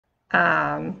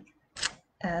And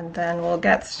then we'll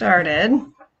get started.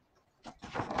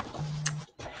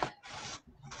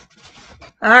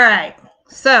 All right,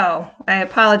 so I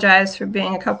apologize for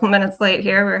being a couple minutes late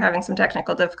here. We're having some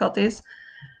technical difficulties.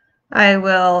 I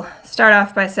will start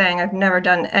off by saying I've never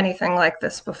done anything like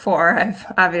this before. I've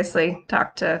obviously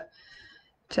talked to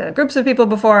groups of people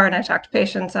before, and I talk to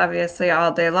patients obviously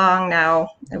all day long now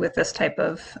with this type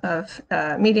of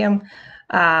medium.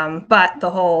 But the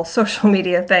whole social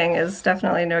media thing is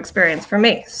definitely a new experience for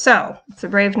me. So it's a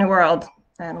brave new world,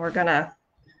 and we're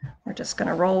just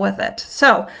gonna roll with it.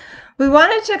 So we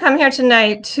wanted to come here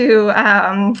tonight to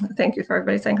thank you for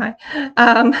everybody saying hi.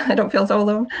 I don't feel so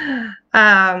alone.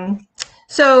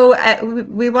 So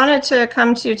we wanted to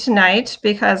come to you tonight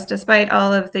because despite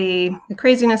all of the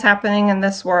craziness happening in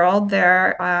this world,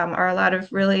 there are a lot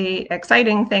of really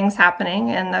exciting things happening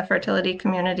in the fertility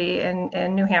community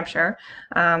in New Hampshire.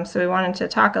 So we wanted to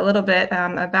talk a little bit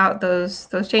about those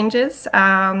changes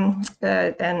and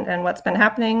what's been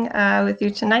happening with you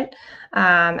tonight.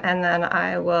 And then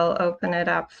I will open it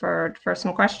up for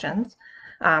some questions.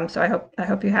 So I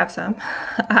hope you have some.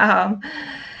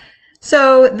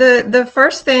 So the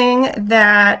first thing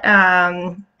that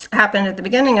happened at the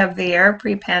beginning of the year,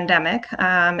 pre-pandemic,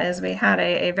 is we had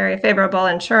a very favorable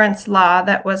insurance law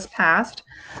that was passed.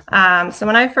 So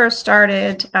when I first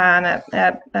started,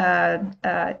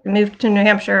 moved to New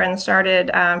Hampshire and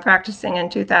started practicing in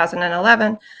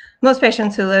 2011, most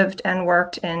patients who lived and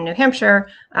worked in New Hampshire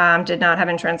did not have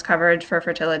insurance coverage for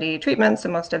fertility treatment, so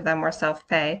most of them were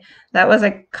self-pay. That was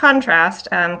a contrast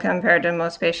compared to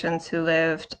most patients who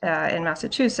lived in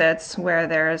Massachusetts, where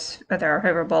there are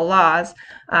favorable laws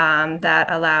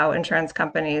that allow insurance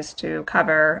companies to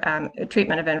cover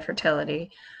treatment of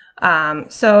infertility.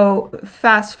 So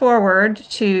fast forward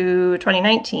to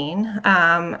 2019,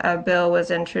 a bill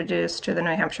was introduced to the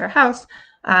New Hampshire House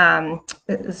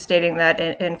stating that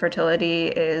infertility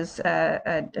is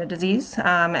a disease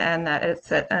and that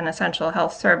it's an essential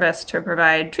health service to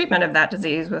provide treatment of that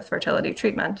disease with fertility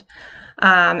treatment.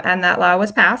 And that law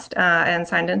was passed and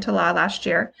signed into law last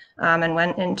year and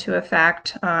went into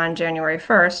effect on January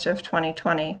 1st of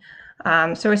 2020.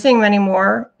 So we're seeing many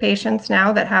more patients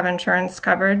now that have insurance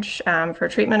coverage for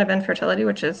treatment of infertility,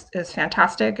 which is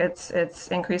fantastic. It's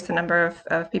increased the number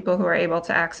of people who are able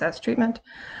to access treatment.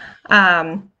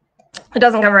 It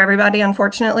doesn't cover everybody,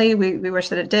 unfortunately. We wish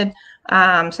that it did.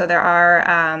 So there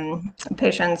are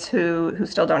patients who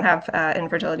still don't have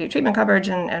infertility treatment coverage,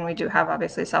 and we do have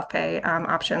obviously self-pay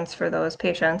options for those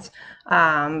patients.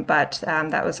 But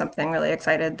that was something really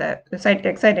exciting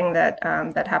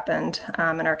that happened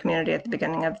in our community at the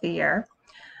beginning of the year.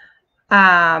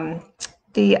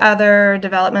 The other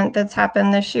development that's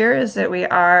happened this year is that we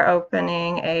are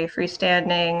opening a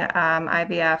freestanding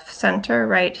IVF center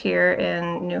right here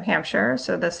in New Hampshire.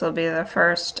 So this will be the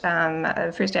first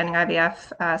freestanding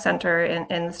IVF center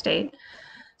in the state.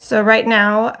 So right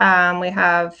now we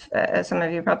have, as some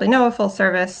of you probably know, a full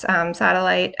service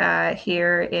satellite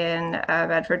here in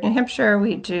Bedford, New Hampshire.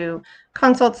 We do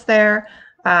consults there.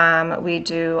 We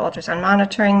do ultrasound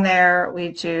monitoring there. We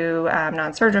do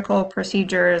non-surgical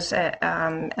procedures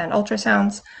and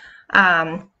ultrasounds.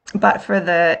 But for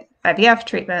the IVF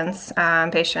treatments,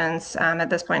 patients at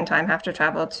this point in time have to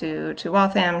travel to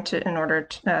Waltham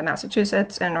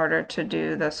Massachusetts in order to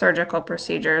do the surgical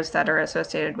procedures that are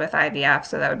associated with IVF.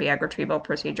 So that would be egg retrieval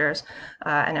procedures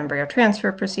and embryo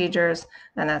transfer procedures.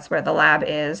 And that's where the lab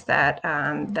is that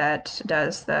puts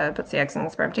the eggs and the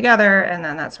sperm together, and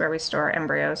then that's where we store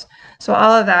embryos. So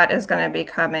all of that is going to be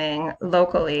coming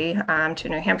locally to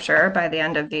New Hampshire by the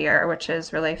end of the year, which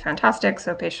is really fantastic.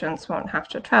 So patients won't have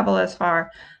to travel as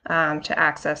far to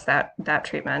access that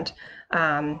treatment.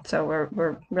 So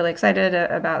we're really excited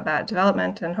about that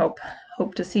development and hope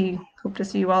to see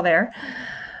you all there.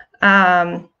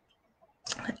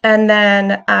 And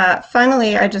then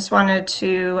finally, I just wanted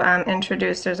to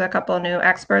introduce, there's a couple of new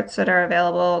experts that are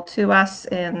available to us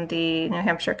in the New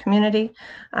Hampshire community.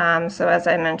 So as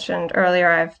I mentioned earlier,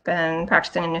 I've been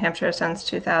practicing in New Hampshire since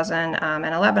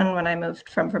 2011 when I moved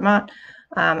from Vermont.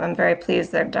 I'm very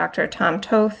pleased that Dr. Tom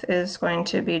Toth is going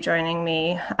to be joining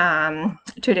me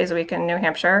 2 days a week in New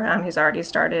Hampshire. He's already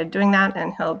started doing that,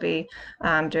 and he'll be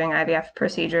doing IVF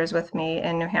procedures with me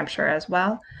in New Hampshire as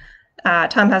well.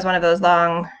 Tom has one of those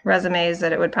long resumes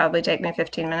that it would probably take me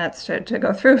 15 minutes to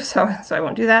go through, so I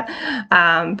won't do that.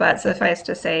 But suffice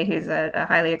to say, he's a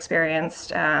highly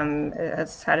experienced,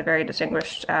 has had a very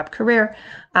distinguished career,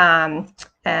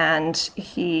 and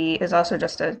he is also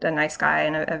just a nice guy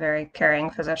and a very caring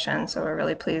physician. So we're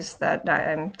really pleased that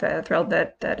I'm thrilled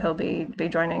that he'll be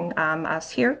joining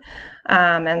us here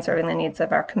and serving the needs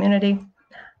of our community.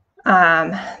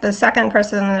 The second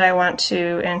person that I want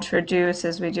to introduce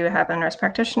is we do have a nurse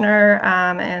practitioner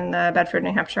in the Bedford,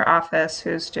 New Hampshire office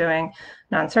who's doing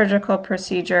non-surgical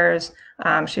procedures.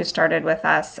 She started with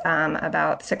us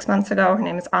about 6 months ago. Her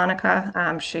name is Annika.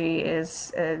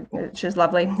 She's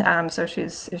lovely, so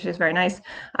she's very nice.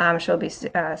 She'll be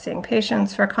seeing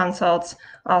patients for consults,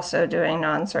 also doing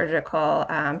non-surgical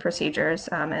procedures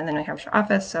in the New Hampshire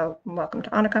office. So welcome to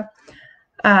Annika.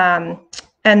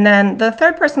 And then the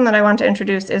third person that I want to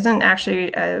introduce isn't actually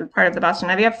part of the Boston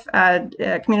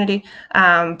IVF community,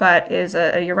 but is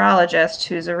a urologist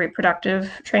who's a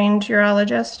reproductive trained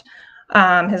urologist.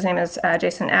 His name is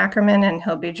Jason Ackerman, and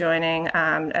he'll be joining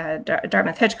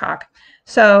Dartmouth Hitchcock.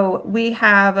 So we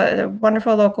have a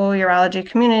wonderful local urology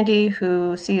community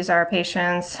who sees our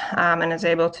patients and is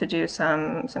able to do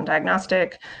some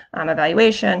diagnostic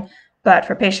evaluation. But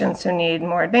for patients who need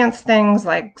more advanced things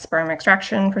like sperm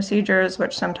extraction procedures,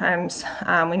 which sometimes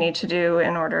we need to do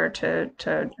in order to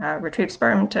retrieve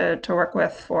sperm to work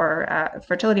with for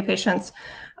fertility patients,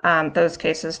 those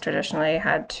cases traditionally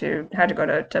had to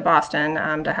go to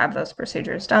Boston to have those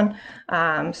procedures done.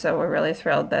 So we're really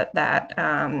thrilled that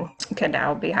can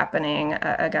now be happening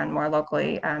again more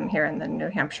locally here in the New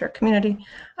Hampshire community.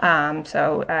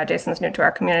 So Jason's new to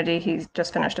our community. He's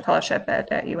just finished a fellowship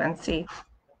at UNC.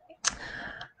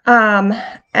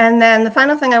 And then the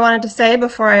final thing I wanted to say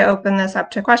before I open this up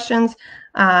to questions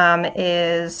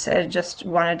is I just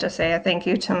wanted to say a thank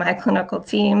you to my clinical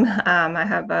team. I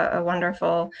have a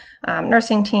wonderful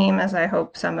nursing team, as I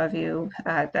hope some of you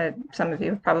have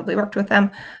probably worked with them.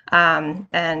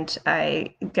 And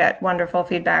I get wonderful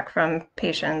feedback from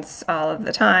patients all of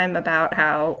the time about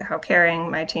how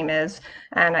caring my team is.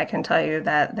 And I can tell you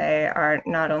that they are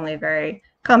not only very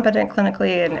competent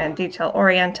clinically and detail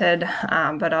oriented,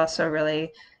 but also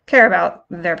really care about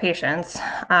their patients.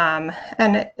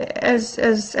 And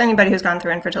as anybody who's gone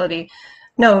through infertility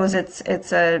knows,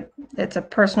 it's a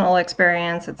personal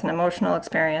experience, it's an emotional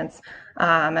experience.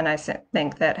 And I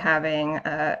think that having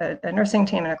a nursing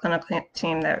team and a clinical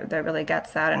team that really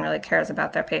gets that and really cares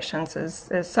about their patients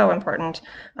is so important.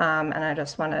 And I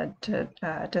just wanted to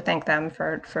thank them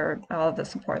for all of the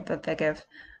support that they give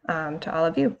to all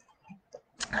of you.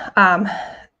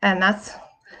 And that's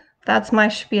my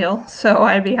spiel. So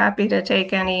I'd be happy to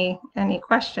take any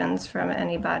questions from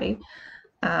anybody,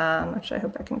 which I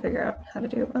hope I can figure out how to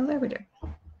do. Oh, there we do.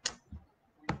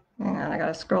 Hang on, I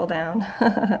gotta scroll down.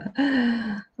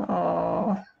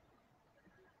 Oh.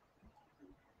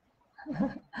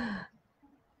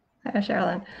 Hi,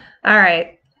 Sherilyn. All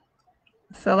right.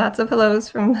 So lots of hellos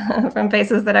from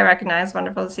faces that I recognize.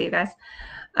 Wonderful to see you guys.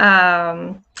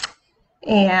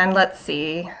 And let's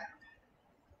see.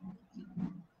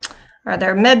 Are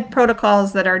there med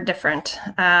protocols that are different?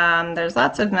 There's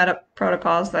lots of med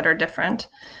protocols that are different.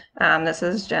 This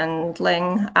is Jen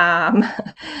Ling.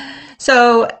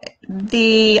 So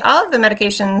all of the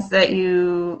medications that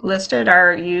you listed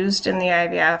are used in the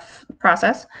IVF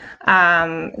process.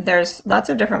 There's lots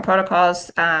of different protocols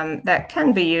that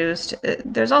can be used.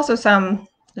 There's also some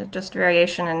just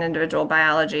variation in individual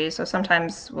biology. So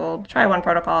sometimes we'll try one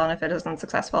protocol, and if it isn't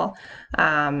successful,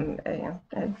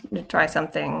 try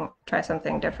something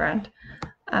different.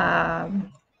 Hi,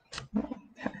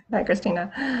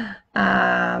 Christina.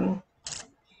 Trying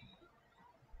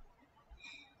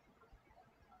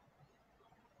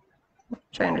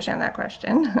to understand that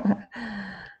question.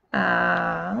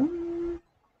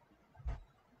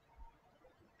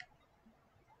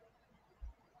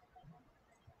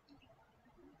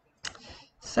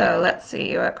 So let's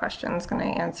see what question's going to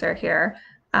answer here.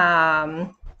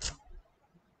 Lots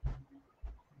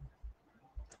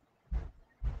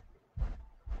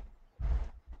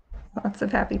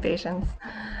of happy patients.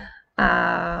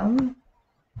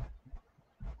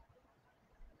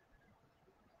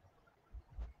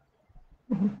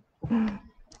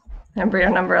 Embryo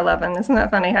number 11. Isn't that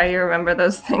funny how you remember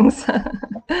those things?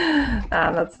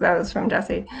 That was from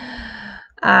Jesse.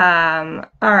 All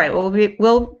right, will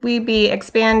we be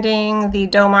expanding the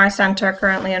DOMAR Center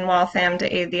currently in Waltham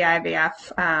to aid the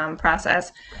IVF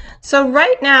process? So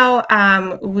right now,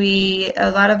 a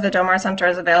lot of the DOMAR Center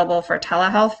is available for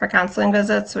telehealth for counseling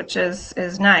visits, which is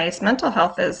nice. Mental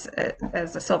health is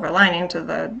a silver lining to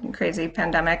the crazy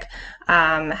pandemic,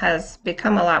 has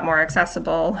become a lot more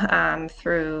accessible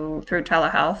through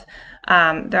telehealth.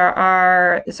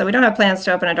 So we don't have plans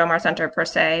to open a DOMAR Center per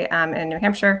se in New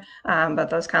Hampshire,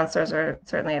 but those counselors are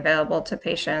certainly available to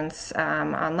patients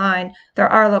online. There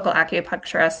are local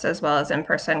acupuncturists as well as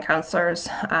in-person counselors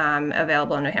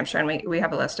available in New Hampshire, and we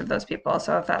have a list of those people.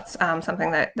 So if that's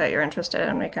something that you're interested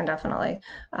in, we can definitely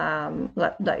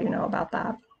let you know about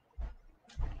that.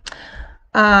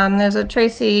 There's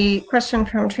a question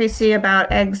from Tracy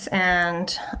about eggs and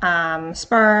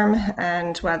sperm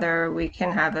and whether we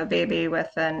can have a baby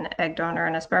with an egg donor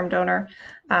and a sperm donor.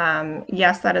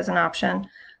 Yes, that is an option.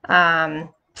 Both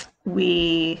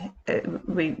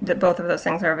of those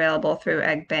things are available through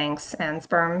egg banks and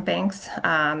sperm banks.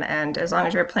 And as long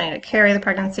as you're planning to carry the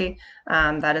pregnancy,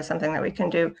 that is something that we can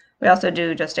do. We also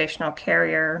do gestational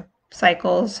carrier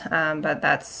cycles, but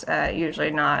that's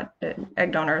usually not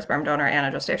egg donor, sperm donor,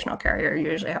 and a gestational carrier. You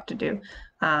usually have to do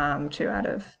two out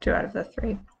of the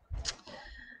three.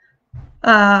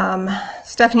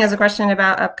 Stephanie has a question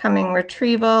about upcoming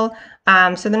retrieval.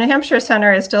 So the New Hampshire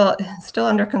Center is still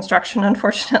under construction,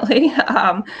 unfortunately.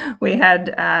 We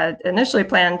had initially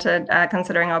planned to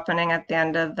considering opening at the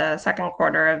end of the second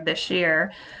quarter of this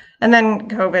year. And then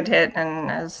COVID hit,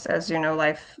 and as you know,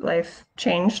 life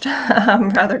changed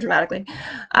rather dramatically.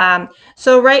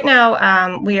 So right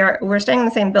now we're staying in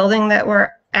the same building that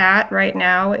we're at right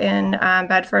now in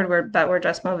Bedford, but we're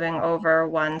just moving over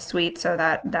one suite, so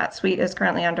that suite is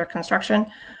currently under construction.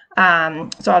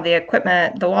 So all the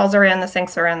equipment, the walls are in, the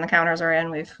sinks are in, the counters are in.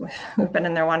 We've been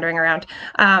in there wandering around,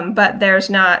 but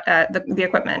there's not the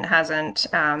equipment hasn't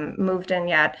moved in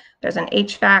yet. There's an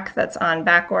HVAC that's on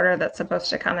back order that's supposed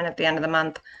to come in at the end of the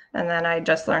month. And then I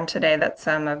just learned today that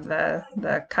some of the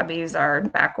cubbies are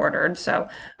back ordered. So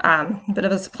a bit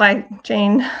of a supply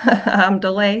chain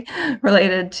delay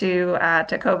related to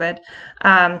COVID.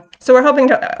 So we're hoping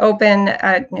to open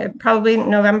probably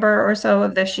November or so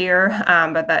of this year,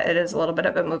 but that it is a little bit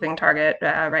of a moving target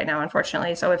right now,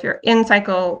 unfortunately. So if you're in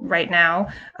cycle right now,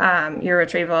 your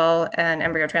retrieval and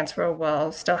embryo transfer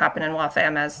will still happen in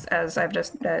Waltham, as I've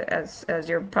just as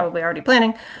you're probably already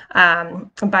planning.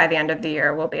 By the end of the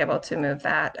year, we'll be able to move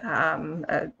that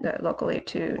locally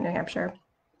to New Hampshire.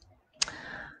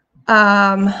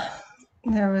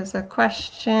 There was a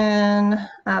question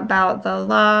about the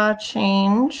law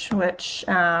change, which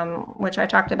I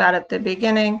talked about at the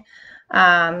beginning.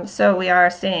 So we are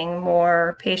seeing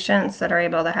more patients that are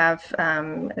able to have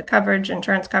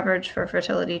insurance coverage for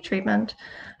fertility treatment.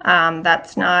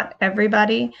 That's not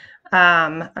everybody,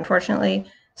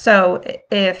 unfortunately. So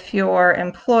if your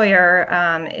employer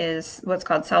is what's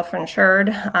called self-insured,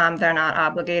 they're not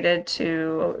obligated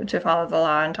to follow the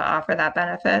law and to offer that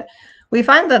benefit. We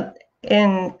find that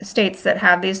in states that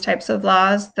have these types of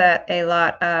laws, that a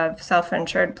lot of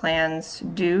self-insured plans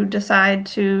do decide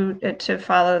to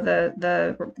follow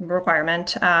the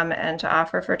requirement and to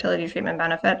offer fertility treatment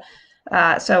benefit.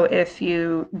 So if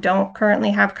you don't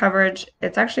currently have coverage,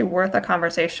 it's actually worth a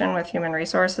conversation with Human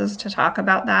Resources to talk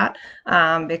about that,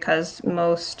 because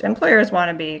most employers want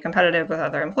to be competitive with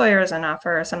other employers and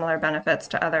offer similar benefits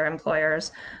to other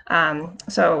employers.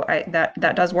 So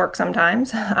that does work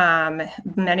sometimes.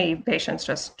 Many patients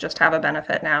just have a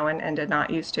benefit now and did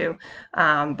not used to.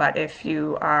 But if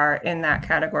you are in that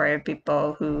category of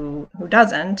people who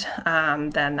doesn't,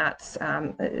 then that's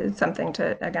something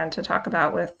to talk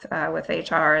about with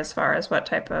HR as far as what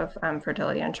type of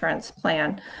fertility insurance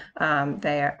plan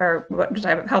or what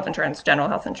type of health insurance, general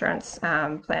health insurance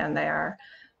plan they are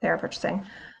purchasing.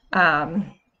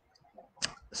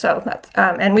 So that's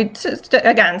and we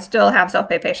again still have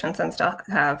self-pay patients and still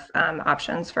have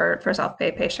options for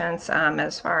self-pay patients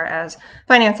as far as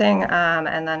financing,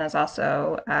 and then as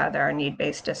also there are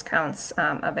need-based discounts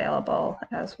available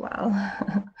as well.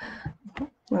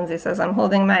 Lindsay says, I'm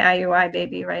holding my IUI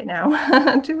baby right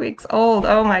now, 2 weeks old.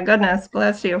 Oh my goodness,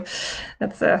 bless you.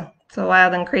 It's a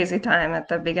wild and crazy time at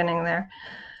the beginning there.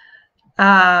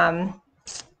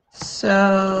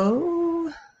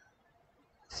 So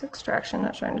extraction,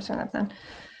 not sure I understand that then.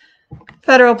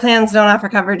 Federal plans don't offer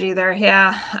coverage either.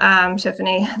 Yeah,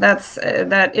 Tiffany,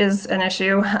 that is an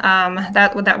issue.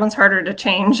 That one's harder to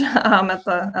change at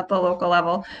the local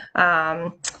level.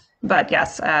 But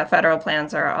yes, federal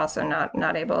plans are also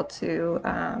not able to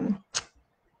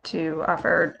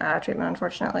offer treatment,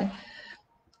 unfortunately.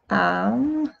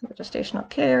 Gestational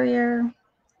carrier.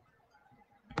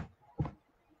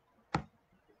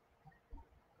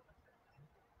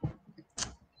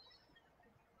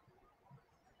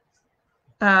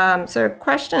 So a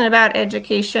question about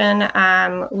education.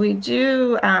 We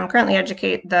do currently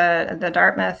educate the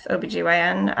Dartmouth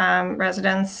OBGYN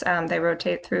residents. They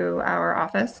rotate through our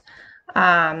office.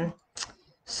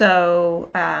 So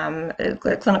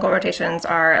clinical rotations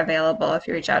are available. If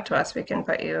you reach out to us, we can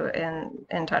put you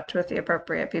in touch with the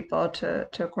appropriate people to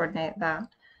coordinate that.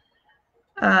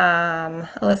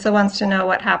 Alyssa wants to know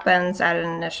what happens at an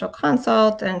initial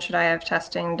consult and should I have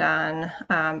testing done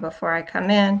before I come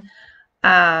in.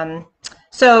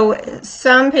 So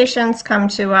some patients come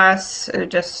to us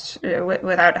just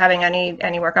without having any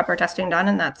workup or testing done,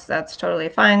 and that's totally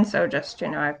fine. So just,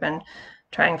 I've been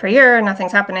trying for a year,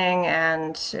 nothing's happening,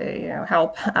 and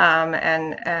help.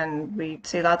 And we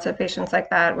see lots of patients like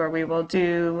that where we will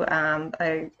do an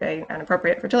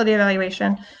appropriate fertility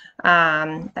evaluation,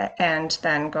 and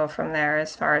then go from there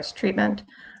as far as treatment.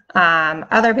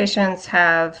 Other patients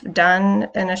have done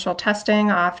initial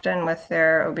testing, often with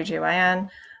their OBGYN.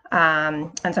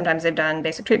 And sometimes they've done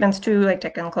basic treatments too, like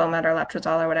taken Clomid or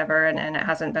letrozole or whatever, and it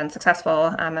hasn't been successful,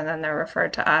 and then they're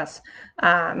referred to us.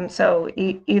 So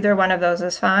either one of those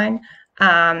is fine.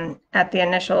 At the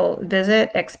initial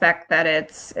visit, expect that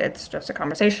it's just a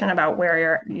conversation about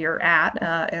where you're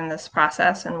at in this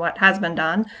process and what has been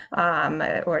done,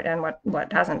 and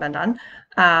what hasn't been done.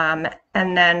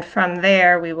 And then from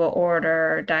there, we will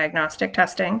order diagnostic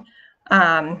testing.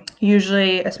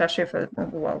 Usually, especially for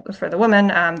the woman,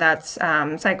 that's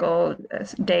cycle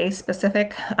day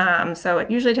specific. So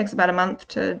it usually takes about a month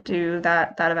to do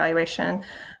that evaluation,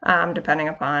 depending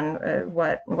upon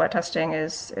what testing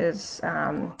is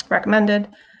recommended.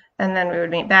 And then we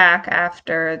would meet back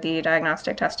after the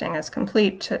diagnostic testing is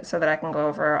complete so that I can go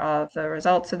over all of the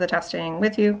results of the testing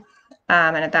with you.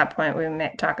 And at that point, we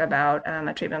may talk about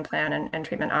a treatment plan and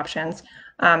treatment options.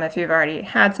 If you've already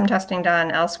had some testing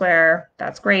done elsewhere,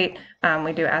 that's great.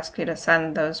 We do ask you to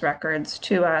send those records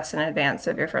to us in advance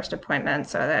of your first appointment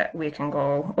so that we can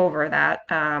go over that,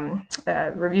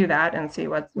 review that, and see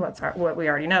what we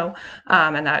already know,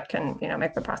 and that can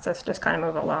make the process just kind of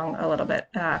move along a little bit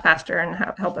faster and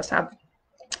help us have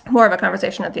more of a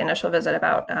conversation at the initial visit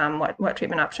about what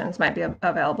treatment options might be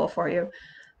available for you.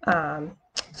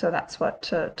 So that's what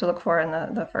to look for in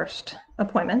the first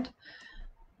appointment.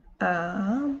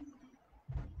 There's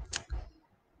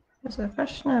a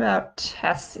question about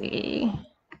TESE.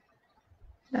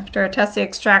 After a TESE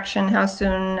extraction, how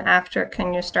soon after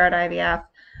can you start IVF?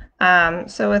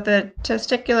 So with the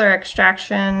testicular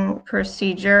extraction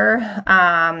procedure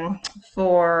to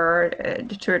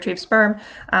retrieve sperm,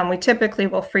 we typically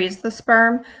will freeze the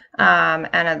sperm, and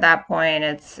at that point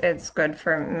it's good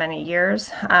for many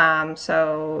years.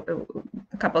 So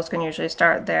couples can usually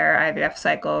start their IVF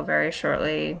cycle very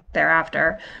shortly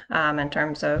thereafter, in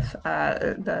terms of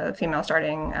the female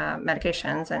starting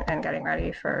medications and getting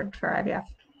ready for IVF.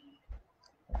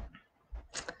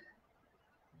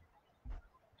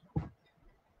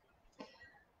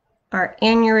 Are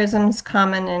aneurysms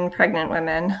common in pregnant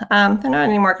women? They're not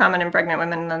any more common in pregnant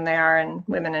women than they are in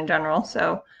women in general,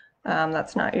 so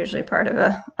that's not usually part of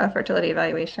a fertility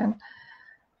evaluation.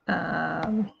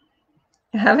 Having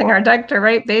our Dr.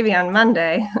 Wright baby on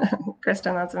Monday.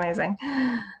 Kristen, that's amazing.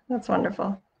 That's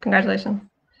wonderful. Congratulations.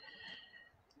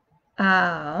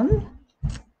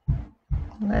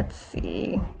 Let's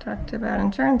see. Talked about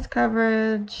insurance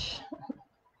coverage.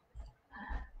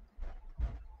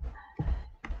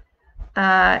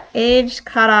 Age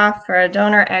cutoff for a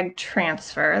donor egg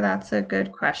transfer. That's a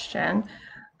good question.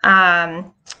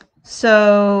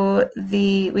 So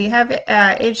we have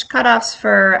age cutoffs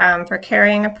for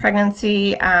carrying a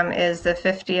pregnancy is the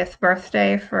 50th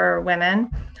birthday for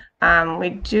women. We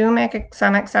do make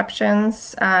some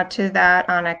exceptions to that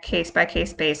on a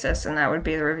case-by-case basis, and that would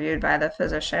be reviewed by the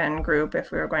physician group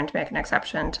if we were going to make an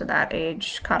exception to that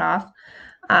age cutoff.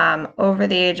 Over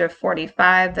the age of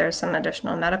 45, there's some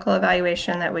additional medical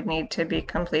evaluation that would need to be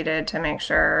completed to make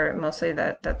sure mostly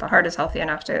that the heart is healthy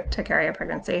enough to carry a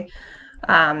pregnancy.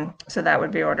 So that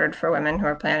would be ordered for women who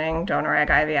are planning donor egg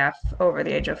IVF over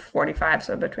the age of 45,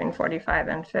 so between 45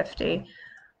 and 50.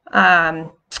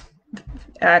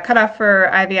 Cutoff for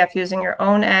IVF using your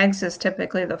own eggs is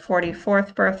typically the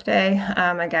 44th birthday.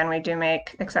 Again, we do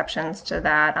make exceptions to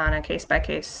that on a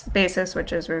case-by-case basis,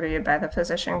 which is reviewed by the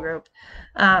physician group.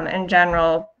 In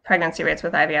general, pregnancy rates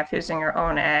with IVF using your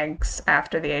own eggs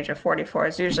after the age of 44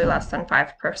 is usually less than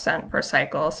 5% per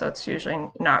cycle, so it's usually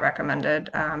not recommended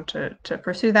to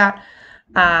pursue that.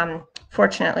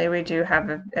 Fortunately, we do have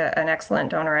an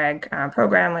excellent donor egg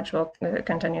program, which will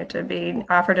continue to be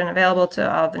offered and available to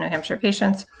all of the New Hampshire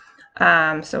patients.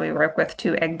 So we work with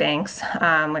 2 egg banks,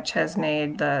 which has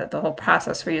made the whole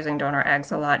process for using donor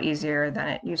eggs a lot easier than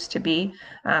it used to be.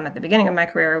 At the beginning of my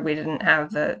career, we didn't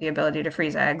have the ability to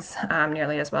freeze eggs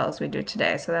nearly as well as we do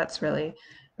today. So that's really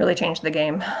changed the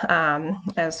game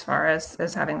as far as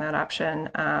having that option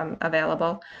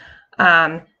available.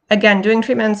 Again, doing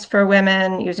treatments for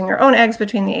women using your own eggs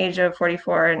between the age of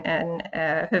 44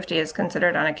 and 50 is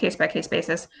considered on a case-by-case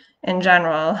basis. In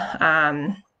general,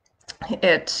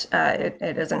 it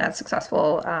isn't as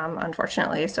successful,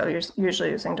 unfortunately. So usually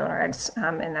using donor eggs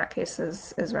in that case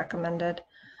is recommended.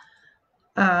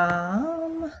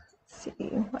 Let's see,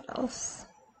 what else?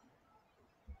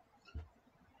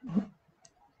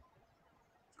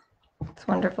 It's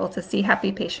wonderful to see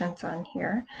happy patients on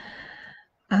here.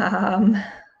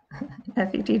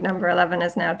 FET number 11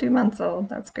 is now 2 months old.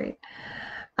 That's great.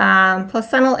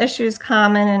 Placental issues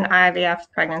common in IVF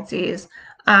pregnancies.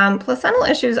 Placental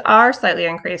issues are slightly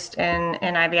increased in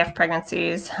IVF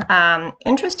pregnancies.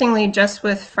 Interestingly, just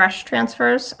with fresh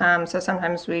transfers. So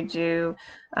sometimes we do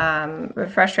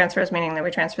fresh transfers, meaning that we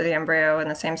transfer the embryo in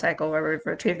the same cycle where we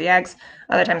retrieve the eggs.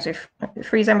 Other times we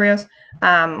freeze embryos.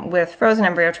 With frozen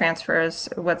embryo transfers,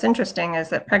 what's interesting is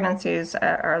that pregnancies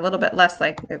are a little bit less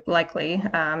likely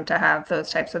to have those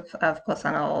types of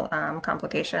placental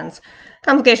complications.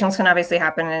 Complications can obviously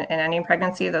happen in any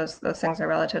pregnancy. Those things are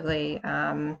relatively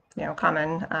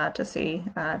common to see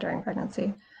during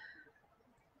pregnancy.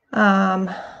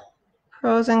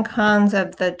 Pros and cons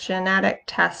of the genetic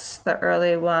tests, the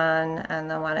early one and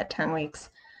the one at 10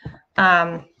 weeks.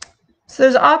 So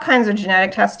there's all kinds of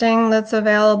genetic testing that's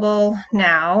available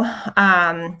now.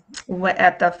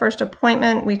 At the first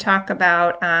appointment, we talk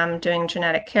about doing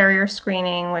genetic carrier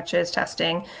screening, which is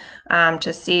testing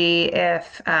to see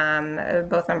if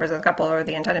both members of the couple or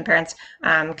the intended parents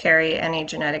carry any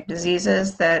genetic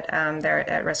diseases that they're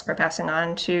at risk for passing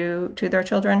on to their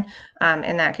children.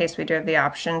 In that case, we do have the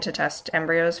option to test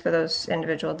embryos for those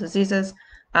individual diseases.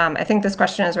 I think this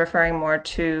question is referring more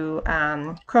to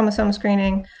chromosome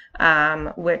screening,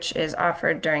 which is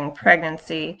offered during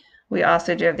pregnancy. We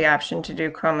also do have the option to do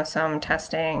chromosome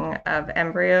testing of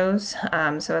embryos.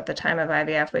 So at the time of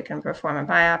IVF, we can perform a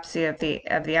biopsy of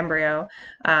the embryo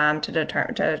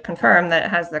to confirm that it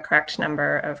has the correct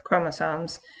number of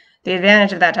chromosomes. The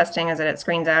advantage of that testing is that it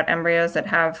screens out embryos that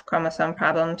have chromosome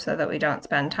problems so that we don't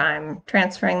spend time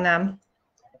transferring them.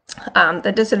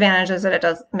 The disadvantage is that it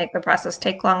does make the process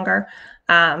take longer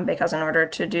because in order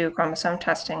to do chromosome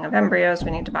testing of embryos,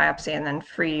 we need to biopsy and then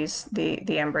freeze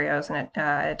the embryos, and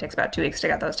it takes about 2 weeks to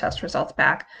get those test results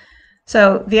back.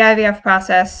 So the IVF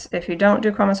process, if you don't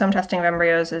do chromosome testing of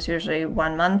embryos, is usually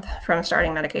 1 month from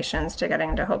starting medications to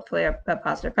getting to hopefully a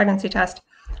positive pregnancy test.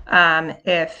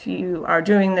 If you are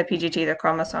doing the PGT, the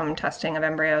chromosome testing of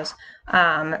embryos,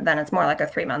 then it's more like a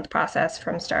 3-month process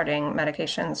from starting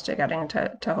medications to getting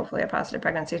to hopefully a positive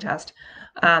pregnancy test.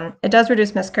 It does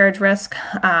reduce miscarriage risk.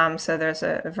 So there's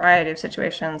a variety of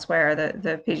situations where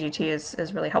the PGT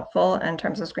is really helpful in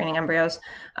terms of screening embryos,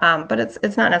 but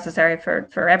it's not necessary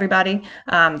for everybody.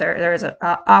 There is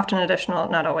often additional,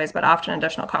 not always, but often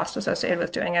additional cost associated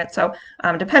with doing it. So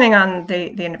depending on the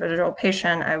individual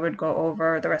patient, I would go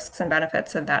over the risks and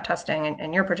benefits of that testing.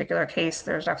 In your particular case,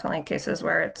 there's definitely cases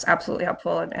where it's absolutely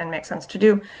helpful and makes sense to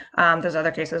do. There's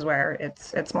other cases where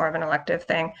it's more of an elective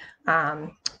thing.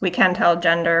 We can tell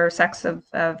gender, sex of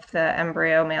the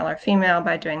embryo, male or female,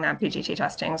 by doing that PGT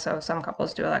testing. So some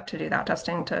couples do elect to do that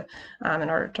testing in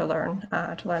order to learn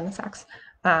the sex.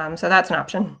 So that's an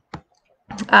option.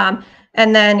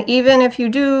 And then even if you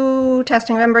do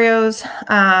testing of embryos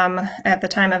at the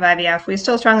time of IVF, we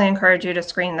still strongly encourage you to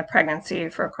screen the pregnancy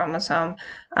for chromosome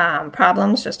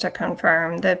problems just to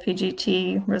confirm the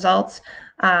PGT results.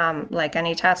 Like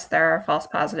any test, there are false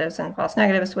positives and false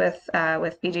negatives with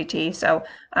PGT. So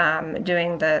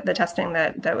doing the testing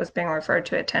that was being referred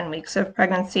to at 10 weeks of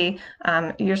pregnancy,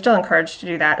 you're still encouraged to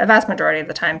do that. A vast majority of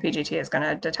the time, PGT is going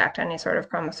to detect any sort of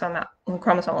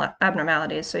chromosomal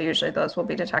abnormalities. So usually those will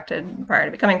be detected prior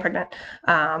to becoming pregnant.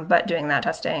 But doing that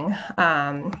testing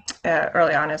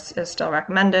early on is still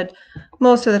recommended.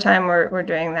 Most of the time, we're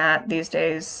doing that these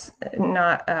days,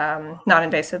 not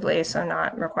invasively, so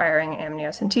not requiring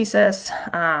amniocentesis,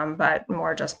 but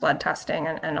more just blood testing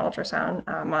and ultrasound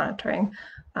monitoring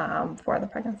for the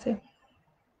pregnancy.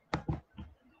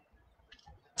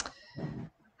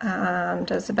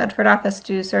 Does the Bedford office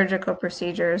do surgical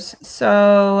procedures?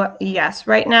 So yes,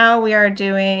 right now we are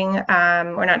doing,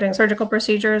 we're not doing surgical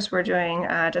procedures, we're doing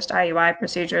just IUI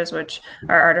procedures, which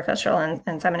are artificial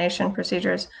insemination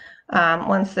procedures.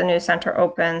 Once the new center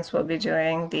opens, we'll be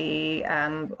doing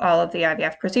all of the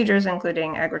IVF procedures,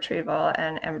 including egg retrieval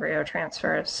and embryo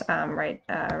transfers, right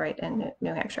in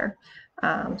New Hampshire.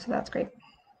 So that's great.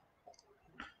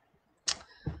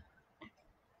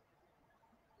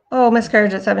 Oh,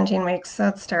 miscarriage at 17 weeks.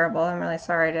 That's terrible. I'm really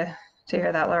sorry to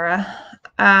hear that, Laura.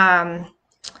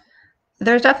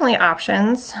 There's definitely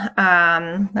options.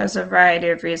 There's a variety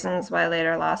of reasons why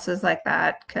later losses like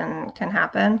that can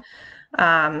happen.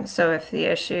 So if the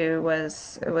issue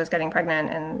was getting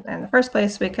pregnant in the first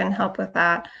place, we can help with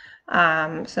that.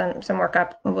 Some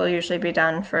workup will usually be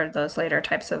done for those later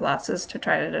types of losses to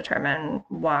try to determine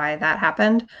why that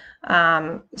happened.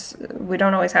 We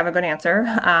don't always have a good answer,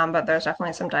 but there's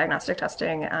definitely some diagnostic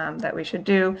testing that we should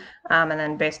do. And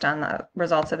then based on the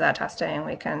results of that testing,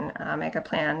 we can make a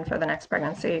plan for the next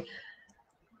pregnancy.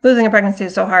 Losing a pregnancy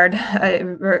is so hard,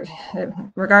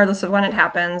 regardless of when it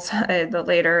happens. The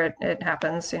later it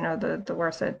happens, the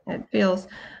worse it feels.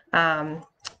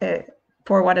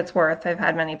 For what it's worth, I've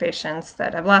had many patients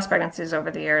that have lost pregnancies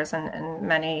over the years, and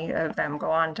many of them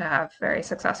go on to have very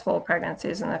successful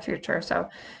pregnancies in the future. So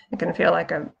it can feel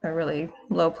like a really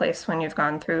low place when you've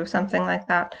gone through something like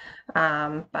that.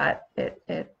 But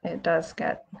it does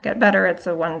get better. It's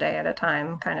a one day at a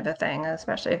time kind of a thing,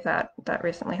 especially if that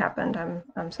recently happened.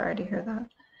 I'm sorry to hear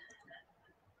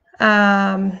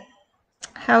that.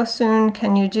 How soon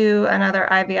can you do another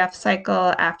IVF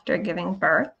cycle after giving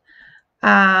birth?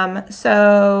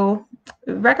 So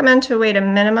recommend to wait a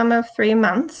minimum of 3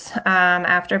 months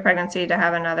after pregnancy to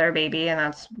have another baby, and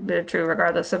that's true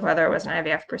regardless of whether it was an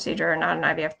IVF procedure or not an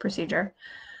IVF procedure.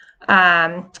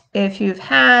 If you've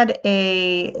had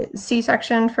a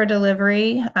C-section for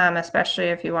delivery, especially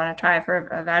if you want to try for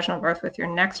a vaginal birth with your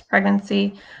next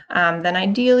pregnancy, then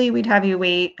ideally we'd have you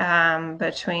wait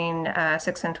between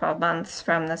 6 and 12 months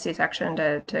from the C-section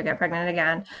to get pregnant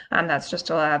again. That's just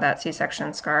to allow that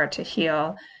C-section scar to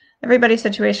heal. Everybody's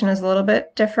situation is a little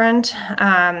bit different.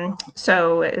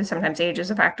 So sometimes age is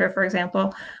a factor, for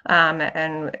example,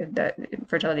 and the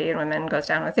fertility in women goes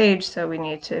down with age. So we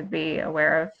need to be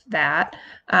aware of that.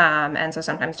 And so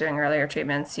sometimes doing earlier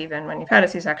treatments, even when you've had a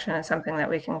C-section, is something that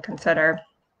we can consider.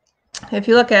 If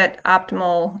you look at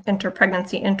optimal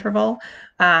inter-pregnancy interval,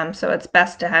 so it's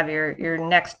best to have your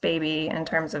next baby in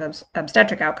terms of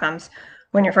obstetric outcomes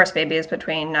when your first baby is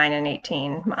between 9 and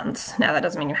 18 months. Now, that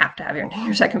doesn't mean you have to have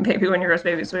your second baby when your first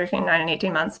baby is between 9 and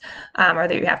 18 months, or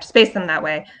that you have to space them that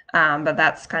way, but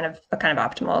that's kind of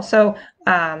optimal.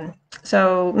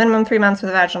 So minimum 3 months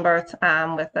with a vaginal birth,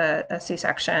 with a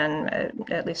C-section,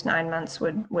 at least 9 months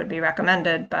would be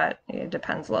recommended, but it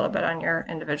depends a little bit on your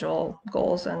individual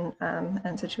goals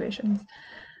and situations.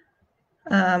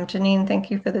 Janine,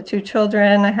 thank you for the 2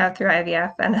 children I have through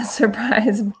IVF and a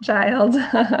surprise child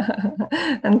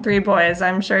and 3 boys.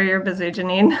 I'm sure you're busy,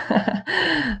 Janine.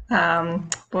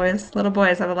 Little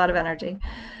boys have a lot of energy.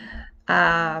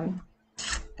 And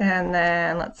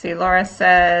then let's see, Laura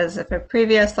says, if a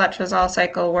previous letrozole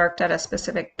cycle worked at a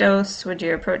specific dose, would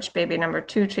you approach baby number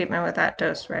 2 treatment with that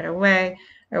dose right away,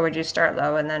 or would you start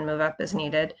low and then move up as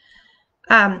needed?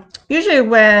 Usually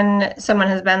when someone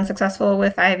has been successful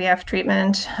with IVF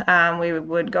treatment, we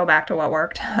would go back to what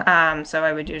worked. So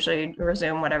I would usually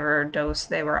resume whatever dose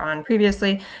they were on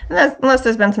previously, unless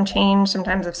there's been some change.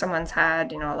 Sometimes if someone's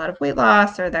had, a lot of weight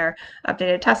loss, or their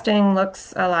updated testing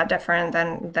looks a lot different,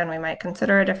 then we might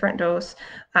consider a different dose.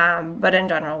 But in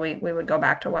general, we would go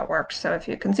back to what worked. So if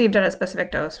you conceived at a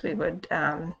specific dose, we would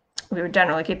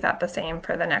generally keep that the same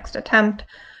for the next attempt.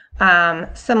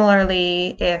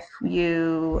 Similarly, if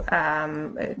you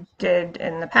did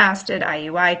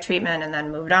IUI treatment and then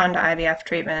moved on to IVF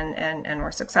treatment and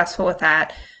were successful with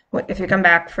that, if you come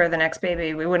back for the next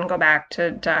baby, we wouldn't go back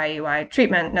to IUI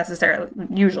treatment necessarily,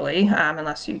 usually,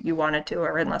 unless you wanted to,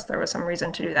 or unless there was some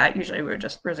reason to do that. Usually we would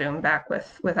just resume back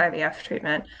with IVF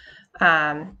treatment.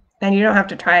 And you don't have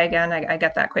to try again. I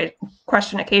get that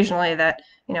question occasionally that,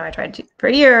 I tried for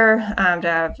a year to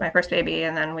have my first baby,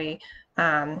 and then we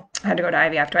had to go to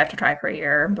IVF. Do I have to try for a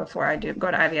year before I do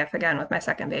go to IVF again with my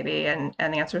second baby? And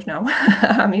the answer is no.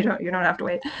 You don't have to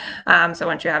wait. So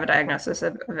once you have a diagnosis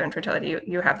of infertility,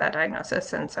 you have that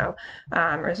diagnosis, and so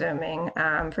resuming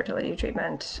fertility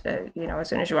treatment, as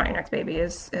soon as you want your next baby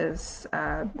is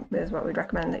what we'd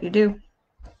recommend that you do.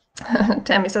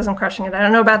 Tammy says I'm crushing it. I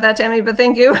don't know about that, Tammy, but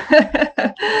thank you.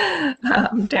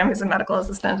 Tammy's a medical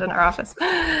assistant in our office.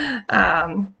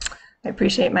 I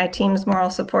appreciate my team's moral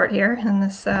support here in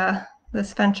this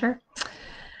venture.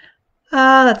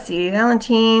 Let's see,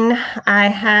 Valentine, I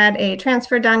had a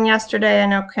transfer done yesterday. I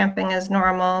know cramping is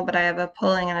normal, but I have a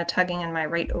pulling and a tugging in my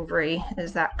right ovary.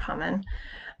 Is that common?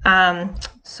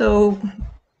 So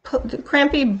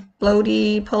crampy,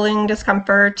 bloaty, pulling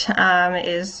discomfort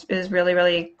is really,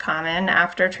 really common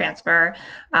after transfer.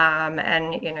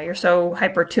 And you're so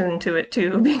hyper tuned to it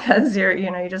too, because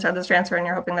you just had this transfer and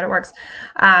you're hoping that it works.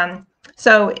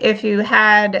 So if you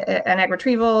had an egg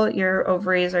retrieval, your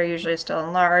ovaries are usually still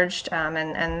enlarged,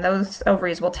 and those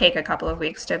ovaries will take a couple of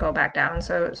weeks to go back down.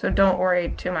 So don't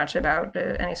worry too much about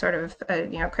any sort of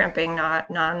cramping.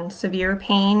 Non-severe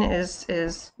pain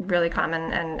is really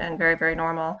common and very, very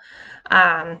normal.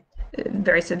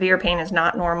 very severe pain is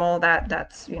not normal.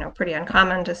 That's pretty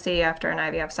uncommon to see after an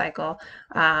IVF cycle.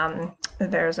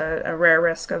 There's a rare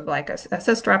risk of like a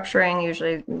cyst rupturing.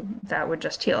 Usually that would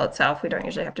just heal itself. We don't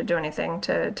usually have to do anything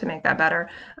to make that better,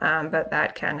 but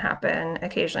that can happen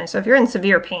occasionally. So if you're in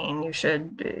severe pain, you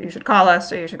should call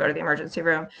us, or you should go to the emergency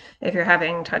room. If you're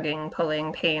having tugging,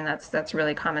 pulling pain, that's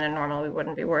really common and normal. We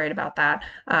wouldn't be worried about that.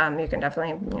 You can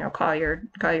definitely call your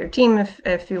team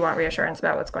if you want reassurance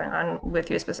about what's going on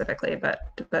with you specifically, but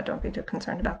don't be too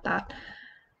concerned about that.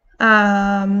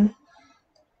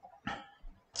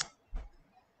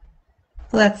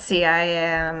 Let's see,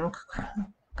 I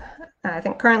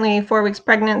think currently 4 weeks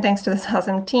pregnant thanks to this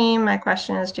awesome team. My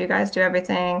question is, do you guys do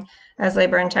everything as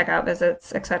labor and checkout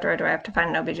visits, etc.? Do I have to find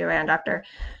an OB/GYN doctor?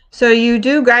 So you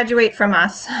do graduate from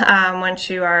us once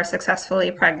you are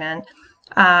successfully pregnant.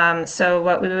 So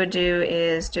what we would do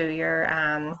is do your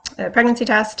pregnancy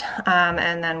test,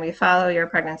 and then we follow your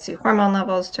pregnancy hormone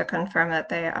levels to confirm that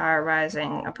they are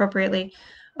rising appropriately.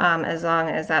 As long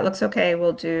as that looks okay,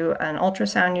 we'll do an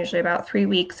ultrasound usually about 3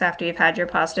 weeks after you've had your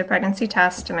positive pregnancy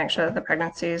test to make sure that the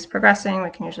pregnancy is progressing. We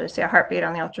can usually see a heartbeat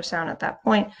on the ultrasound at that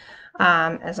point.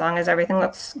 As long as everything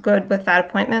looks good with that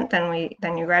appointment,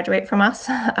 then you graduate from us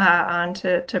on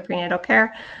to prenatal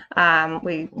care.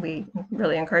 We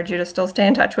really encourage you to still stay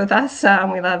in touch with us.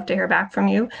 We love to hear back from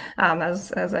you,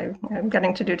 as I'm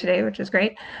getting to do today, which is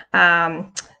great.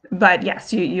 But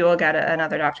yes, you will get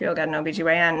another doctor. You'll get an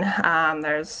OB/GYN.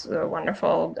 There's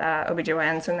wonderful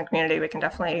OB/GYNs in the community. We can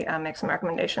definitely make some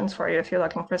recommendations for you if you're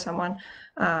looking for someone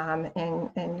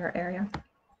in your area.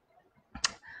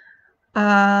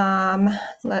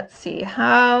 Let's see,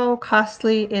 how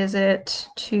costly is it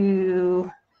to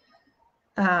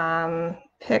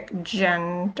pick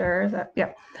gender?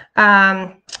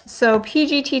 So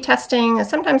PGT testing is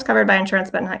sometimes covered by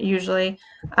insurance, but not usually.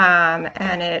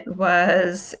 And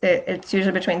it's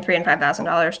usually between $3,000 and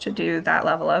 $5,000 to do that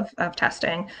level of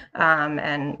testing.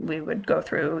 And we would go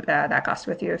through that cost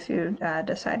with you if you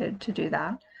decided to do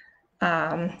that.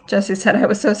 Jesse said, I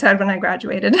was so sad when I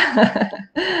graduated.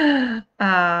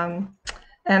 And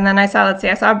then I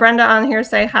saw Brenda on here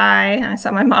say hi, and I saw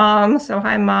my mom, so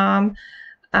hi mom.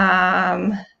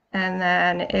 And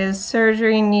then, is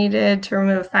surgery needed to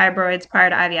remove fibroids prior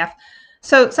to IVF?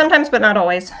 So sometimes, but not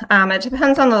always. It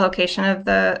depends on the location of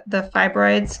the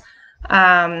fibroids.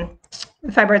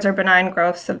 Fibroids are benign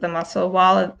growths of the muscle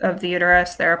wall of the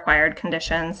uterus. They're acquired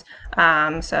conditions.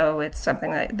 So it's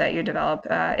something that you develop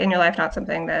in your life, not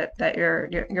something that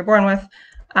you're born with.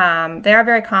 They are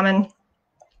very common.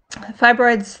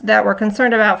 Fibroids that we're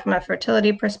concerned about from a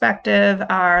fertility perspective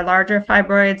are larger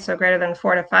fibroids, so greater than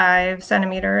 4 to 5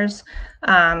 centimeters,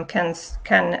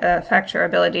 can affect your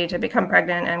ability to become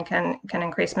pregnant and can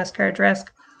increase miscarriage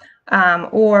risk,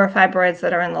 or fibroids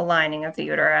that are in the lining of the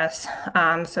uterus.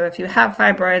 So if you have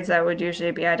fibroids, that would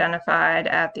usually be identified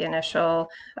at the initial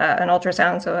an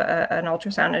ultrasound. So an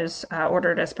ultrasound is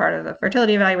ordered as part of the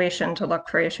fertility evaluation to look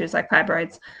for issues like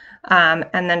fibroids.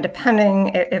 And then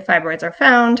depending if fibroids are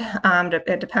found,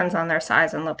 it depends on their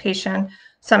size and location.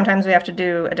 Sometimes we have to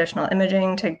do additional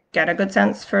imaging to get a good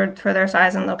sense for their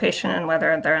size and location and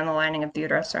whether they're in the lining of the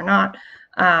uterus or not.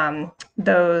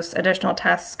 Those additional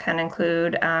tests can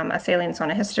include a saline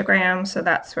sonohystogram. So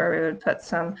that's where we would put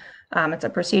some, it's a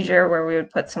procedure where we would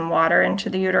put some water into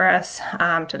the uterus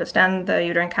to distend the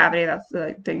uterine cavity. That's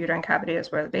the uterine cavity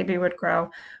is where the baby would grow.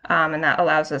 And that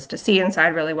allows us to see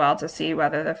inside really well to see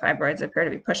whether the fibroids appear to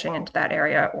be pushing into that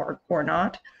area or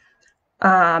not.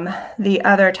 The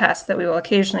other test that we will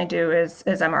occasionally do is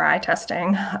MRI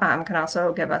testing. Can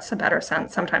also give us a better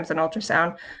sense, sometimes an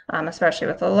ultrasound, especially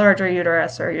with a larger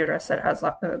uterus or a uterus that has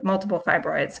multiple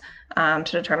fibroids,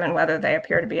 to determine whether they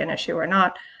appear to be an issue or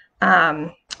not.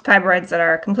 Fibroids that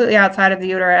are completely outside of the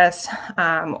uterus,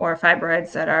 or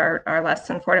fibroids that are less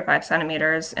than 4 to 5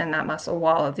 centimeters in that muscle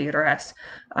wall of the uterus,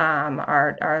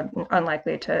 are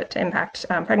unlikely to impact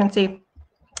pregnancy.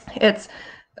 It's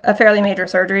a fairly major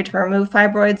surgery to remove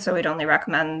fibroids, so we'd only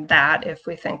recommend that if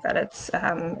we think that it's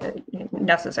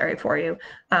necessary for you.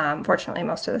 Fortunately,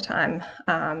 most of the time,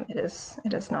 it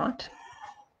is not.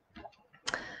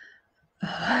 We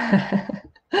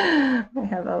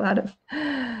have a lot of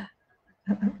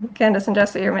Candace and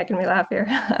Jesse, you're making me laugh here.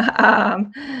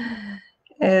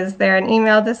 Is there an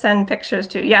email to send pictures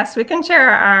to? Yes, we can share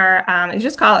our, if you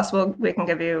just call us, we can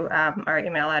give you our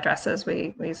email addresses.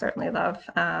 We certainly love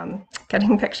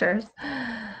getting pictures.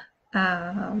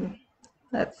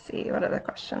 Let's see, what other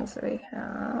questions do we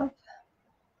have?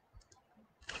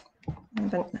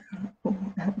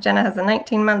 Jenna has a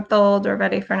 19-month-old. We're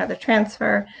ready for another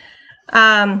transfer.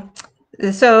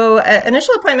 So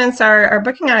initial appointments are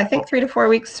booking out, I think, 3 to 4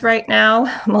 weeks right now.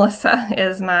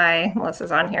 Melissa's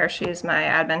on here. She's my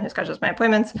admin who schedules my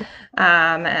appointments,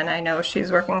 and I know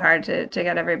she's working hard to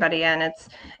get everybody in.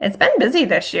 It's been busy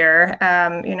this year.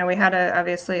 We had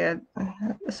obviously a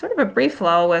sort of a brief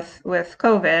lull with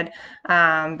COVID,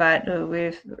 but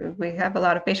we have a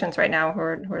lot of patients right now who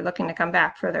are looking to come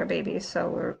back for their babies.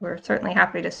 So we're certainly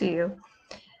happy to see you.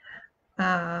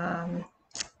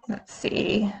 Let's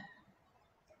see.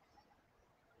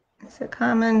 Is it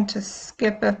common to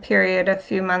skip a period a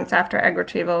few months after egg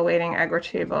retrieval, awaiting egg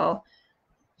retrieval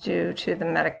due to the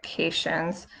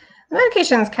medications? The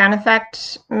medications can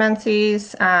affect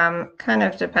menses. Kind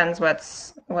of depends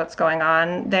what's going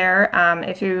on there.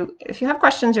 If you have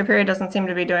questions, your period doesn't seem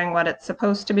to be doing what it's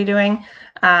supposed to be doing,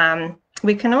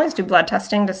 we can always do blood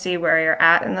testing to see where you're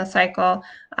at in the cycle.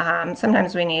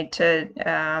 Sometimes we need to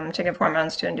give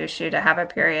hormones to induce you to have a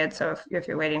period. So if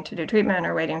you're waiting to do treatment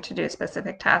or waiting to do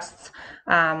specific tests,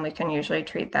 we can usually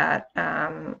treat that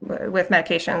with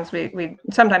medications. We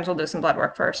sometimes we'll do some blood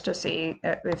work first to see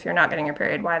if you're not getting your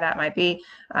period, why that might be.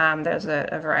 There's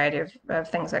a variety of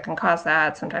things that can cause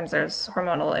that. Sometimes there's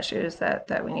hormonal issues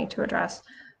that we need to address.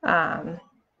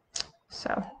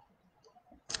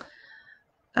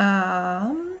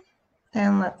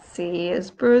 And let's see,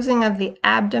 is bruising of the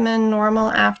abdomen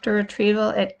normal after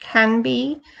retrieval? It can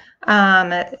be.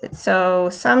 So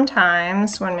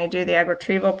sometimes when we do the egg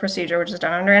retrieval procedure, which is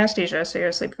done under anesthesia, so you're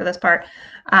asleep for this part,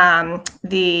 a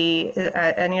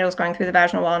needle is going through the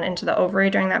vaginal wall and into the ovary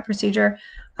during that procedure.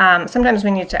 Sometimes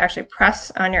we need to actually press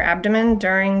on your abdomen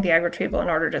during the egg retrieval in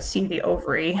order to see the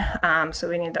ovary. So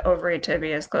we need the ovary to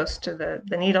be as close to the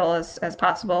needle as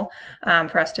possible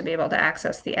for us to be able to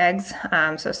access the eggs.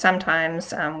 So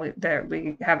sometimes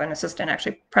we have an assistant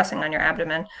actually pressing on your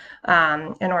abdomen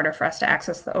in order for us to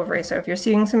access the ovary. So if you're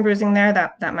seeing some bruising there,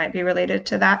 that might be related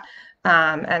to that.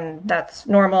 And that's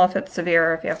normal. If it's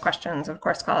severe, or if you have questions, of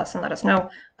course, call us and let us know.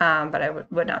 But I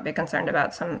would not be concerned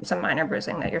about some minor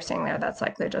bruising that you're seeing there. That's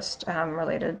likely just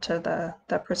related to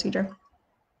the procedure.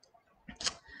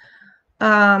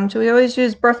 Do we always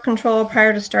use birth control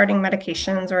prior to starting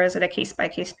medications, or is it a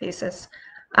case-by-case basis?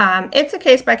 It's a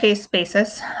case-by-case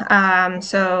basis. Often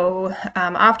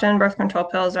birth control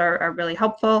pills are really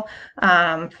helpful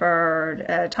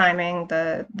for timing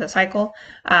the cycle.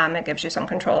 It gives you some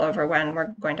control over when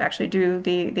we're going to actually do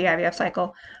the IVF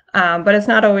cycle. But it's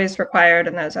not always required,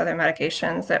 and there's other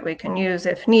medications that we can use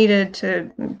if needed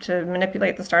to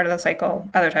manipulate the start of the cycle.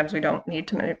 Other times we don't need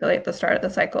to manipulate the start of the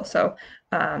cycle, so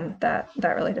that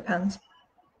really depends.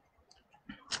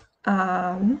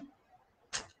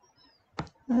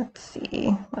 Let's see,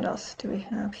 what else do we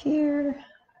have here?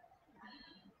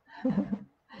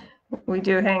 We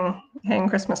do hang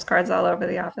Christmas cards all over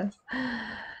the office.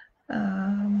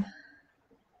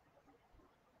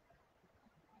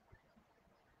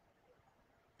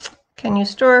 Can you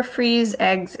store freeze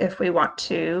eggs if we want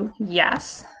to?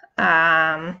 Yes.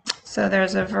 So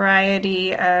there's a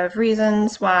variety of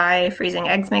reasons why freezing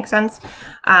eggs makes sense.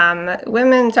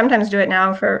 Women sometimes do it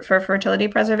now for fertility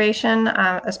preservation,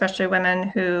 especially women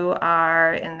who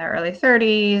are in their early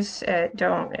 30s,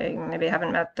 maybe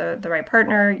haven't met the right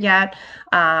partner yet,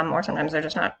 or sometimes they're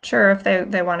just not sure if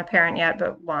they want a parent yet,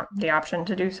 but want the option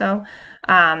to do so.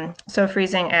 So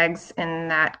freezing eggs in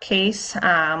that case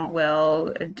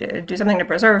will do something to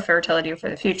preserve fertility for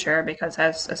the future, because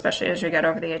especially as you get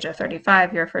over the age of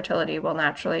 35, your fertility will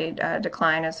naturally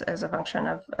decline as a function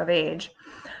of age.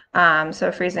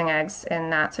 So freezing eggs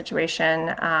in that situation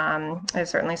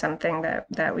is certainly something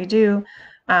that we do.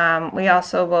 We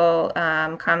also will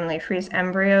commonly freeze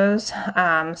embryos.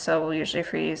 So we'll usually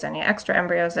freeze any extra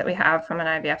embryos that we have from an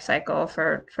IVF cycle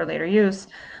for later use.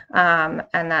 And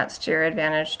that's to your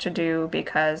advantage to do,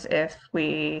 because if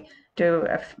we do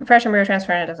a fresh embryo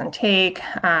transfer and it doesn't take,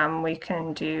 we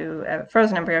can do a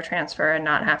frozen embryo transfer and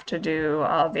not have to do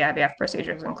all of the IVF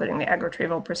procedures, including the egg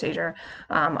retrieval procedure,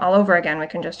 all over again. We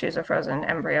can just use a frozen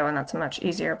embryo, and that's a much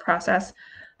easier process.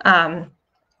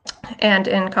 And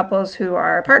in couples who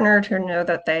are partnered, who know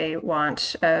that they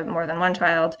want more than one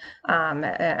child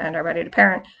and are ready to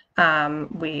parent,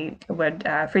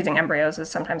 freezing embryos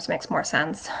sometimes makes more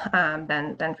sense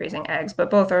than freezing eggs,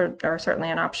 but both are certainly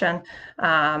an option.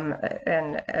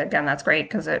 And again, that's great,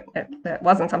 because it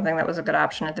wasn't something that was a good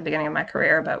option at the beginning of my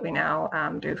career, but we now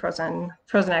do frozen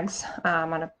eggs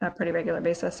on a pretty regular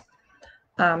basis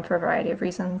for a variety of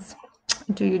reasons.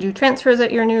 Do you do transfers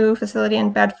at your new facility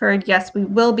in Bedford? Yes, we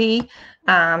will be,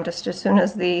 just as soon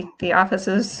as the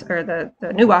offices, or the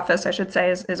new office, I should say,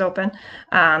 is open.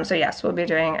 So yes, we'll be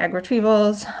doing egg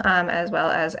retrievals as well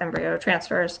as embryo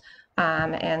transfers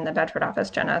in the Bedford office,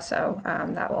 Jenna, so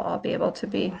that will all be able to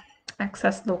be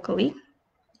accessed locally.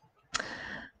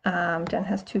 Jen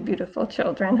has 2 beautiful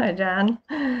children. Hi, Jen.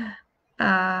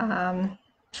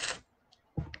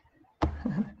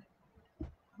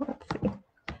 Let's see.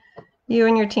 You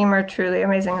and your team are truly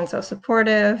amazing and so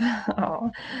supportive.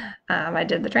 Oh, I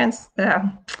did the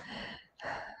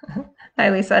Hi,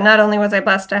 Lisa. Not only was I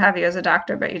blessed to have you as a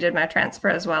doctor, but you did my transfer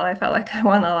as well. I felt like I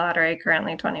won the lottery,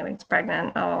 currently 20 weeks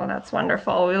pregnant. Oh, that's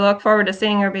wonderful. We look forward to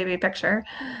seeing your baby picture.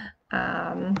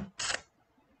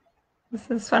 This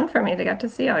is fun for me to get to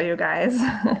see all you guys.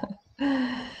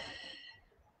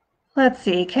 Let's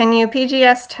see, can you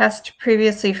PGS test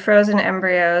previously frozen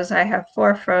embryos? I have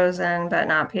 4 frozen, but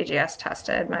not PGS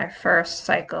tested. My first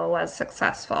cycle was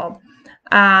successful.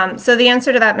 So the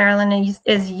answer to that, Marilyn,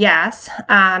 is yes.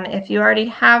 If you already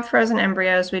have frozen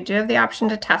embryos, we do have the option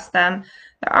to test them.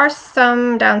 There are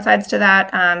some downsides to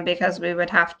that because we would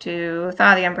have to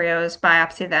thaw the embryos,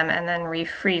 biopsy them, and then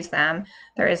refreeze them.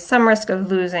 There is some risk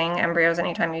of losing embryos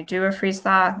anytime you do a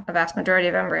freeze-thaw. A vast majority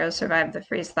of embryos survive the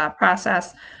freeze-thaw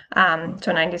process.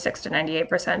 So 96 to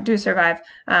 98% do survive,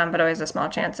 but always a small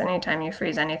chance anytime you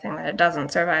freeze anything that it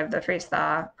doesn't survive the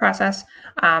freeze-thaw process.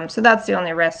 So that's the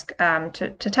only risk to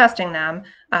testing them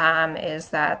is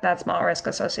that small risk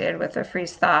associated with the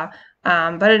freeze-thaw.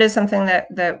 But it is something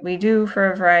that we do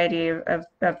for a variety of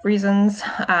reasons,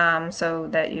 so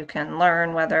that you can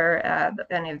learn whether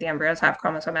any of the embryos have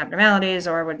chromosome abnormalities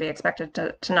or would be expected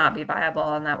to not be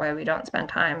viable, and that way we don't spend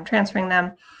time transferring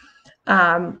them.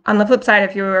 On the flip side,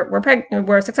 if you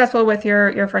were successful with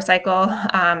your first cycle,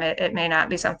 it may not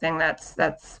be something that's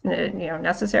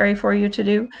necessary for you to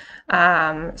do.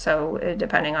 So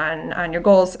depending on your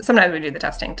goals, sometimes we do the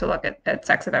testing to look at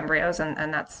sex of embryos,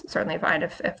 and that's certainly fine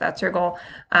if that's your goal.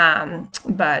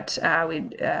 But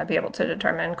we'd be able to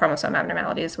determine chromosome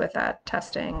abnormalities with that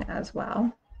testing as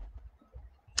well.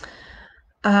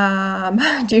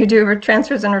 Do you do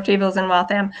transfers and retrievals in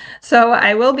Waltham? So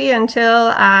I will be until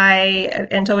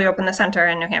we open the center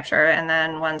in New Hampshire, and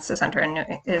then once the center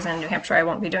is in New Hampshire, I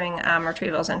won't be doing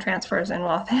retrievals and transfers in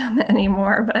Waltham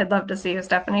anymore. But I'd love to see you,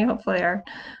 Stephanie. Hopefully our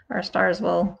stars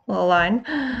will align.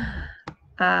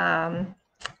 How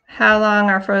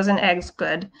long are frozen eggs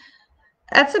good?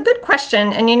 That's a good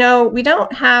question. And, we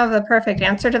don't have a perfect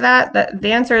answer to that.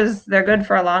 The answer is they're good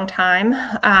for a long time.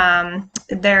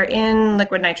 They're in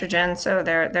liquid nitrogen, so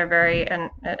they're very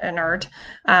inert,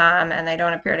 and they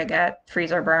don't appear to get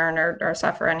freeze or burn or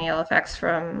suffer any ill effects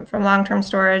from long-term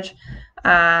storage.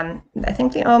 I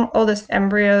think the oldest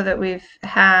embryo that we've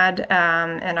had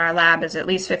in our lab is at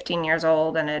least 15 years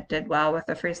old, and it did well with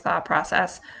the freeze-thaw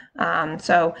process.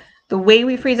 So the way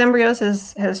we freeze embryos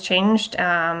has changed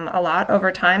a lot over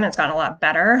time. It's gotten a lot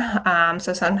better.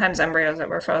 So sometimes embryos that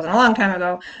were frozen a long time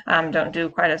ago don't do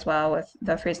quite as well with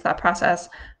the freeze-thaw process.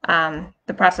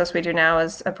 The process we do now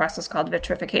is a process called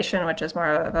vitrification, which is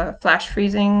more of a flash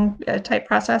freezing type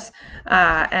process,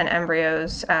 and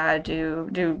embryos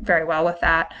do very well with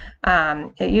that.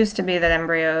 It used to be that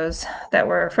embryos that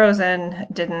were frozen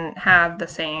didn't have the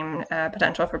same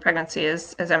potential for pregnancy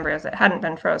as embryos that hadn't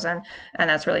been frozen, and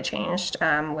that's really changed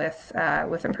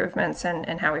with improvements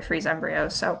in how we freeze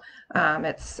embryos. So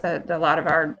it's a lot of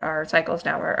our cycles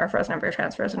now are frozen embryo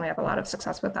transfers, and we have a lot of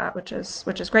success with that, which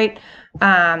is great.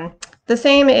 The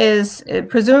same is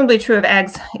presumably true of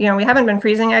eggs. We haven't been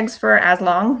freezing eggs for as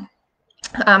long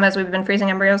as we've been freezing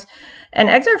embryos. And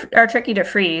eggs are tricky to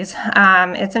freeze.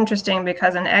 It's interesting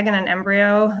because an egg and an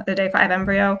embryo, the day 5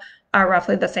 embryo, are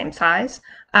roughly the same size.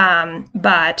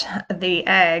 But the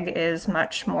egg is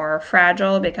much more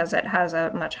fragile because it has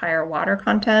a much higher water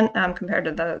content compared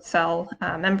to the cell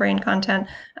membrane content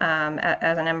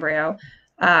as an embryo.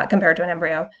 Compared to an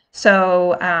embryo.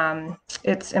 So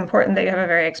it's important that you have a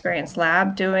very experienced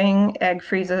lab doing egg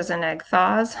freezes and egg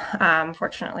thaws.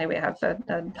 Fortunately, we have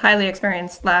a highly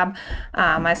experienced lab.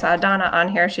 I saw Donna on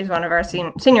here. She's one of our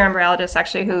senior embryologists,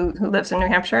 actually, who lives in New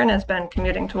Hampshire and has been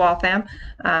commuting to Waltham,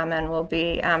 and will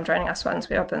be joining us once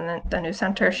we open the new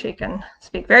center. She can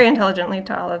speak very intelligently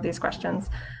to all of these questions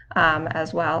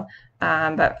as well.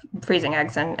 But freezing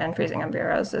eggs and freezing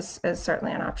embryos is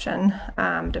certainly an option,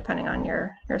 depending on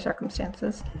your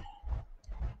circumstances.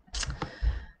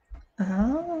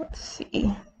 Let's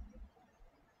see.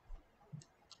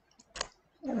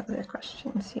 I have other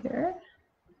questions here.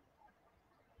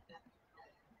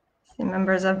 See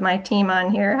members of my team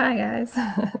on here. Hi, guys.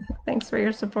 Thanks for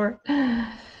your support.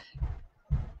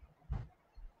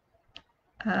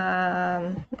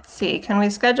 Let's see, can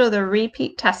we schedule the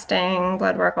repeat testing,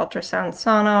 blood work, ultrasound,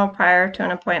 sono prior to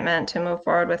an appointment to move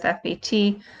forward with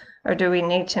FBT, or do we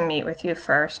need to meet with you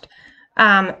first?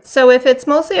 So if it's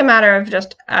mostly a matter of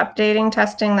just updating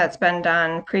testing that's been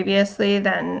done previously,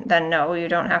 then no, you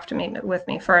don't have to meet with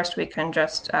me first. We can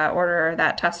just order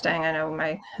that testing. I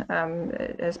know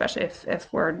especially if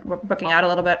we're booking out a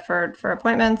little bit for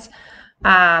appointments.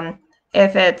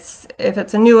 If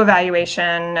it's a new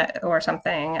evaluation or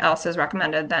something else is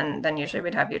recommended, then usually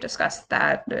we'd have you discuss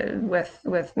that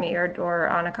with me or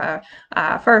Annika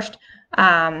first.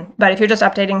 But if you're just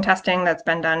updating testing that's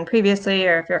been done previously,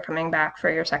 or if you're coming back for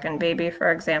your second baby,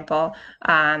 for example,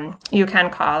 you can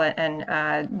call it,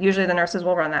 and usually the nurses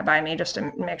will run that by me just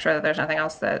to make sure that there's nothing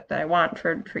else that I want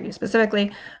for you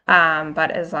specifically.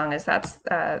 But as long as that's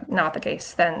not the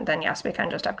case, then yes, we can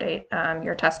just update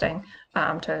your testing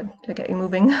to get you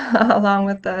moving along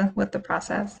with the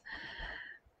process.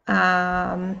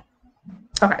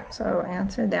 Okay, so I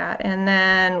answered that. And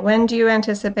then when do you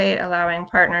anticipate allowing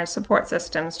partners support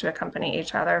systems to accompany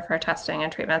each other for testing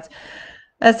and treatments?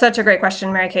 That's such a great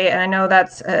question, Mary Kate, and I know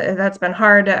that's been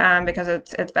hard because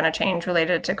it's been a change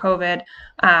related to COVID.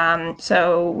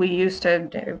 So we used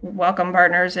to welcome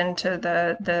partners into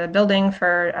the building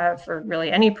for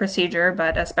really any procedure,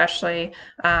 but especially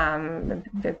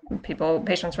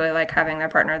patients really like having their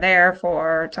partner there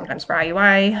sometimes for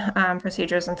IUI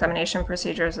procedures, insemination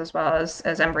procedures, as well as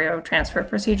embryo transfer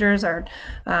procedures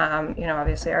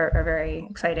obviously are very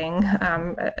exciting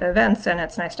events, and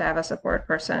it's nice to have a support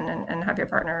person and have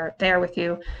your partner there with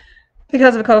you.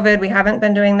 Because of COVID, we haven't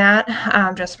been doing that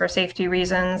just for safety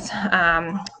reasons.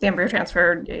 The embryo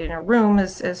transfer room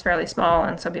is fairly small,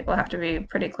 and so people have to be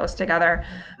pretty close together.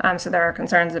 So there are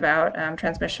concerns about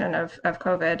transmission of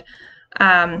COVID.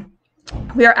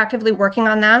 We are actively working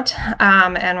on that,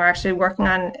 and we're actually working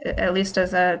on, at least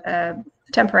as a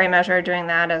temporary measure, doing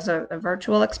that as a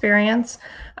virtual experience.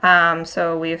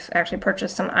 So we've actually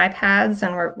purchased some iPads,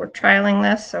 and we're trialing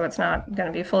this, so it's not going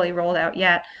to be fully rolled out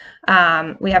yet.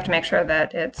 We have to make sure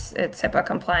that it's HIPAA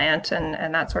compliant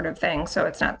and that sort of thing.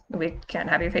 So we can't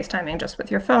have you FaceTiming just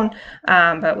with your phone,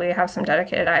 but we have some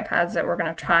dedicated iPads that we're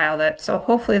going to trial that. So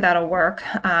hopefully that'll work,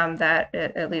 that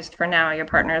at least for now, your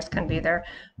partners can be there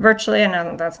virtually. I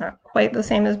know that's not quite the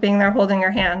same as being there holding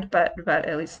your hand, but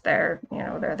at least they're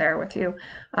there with you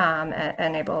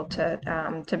and able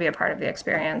to be a part of the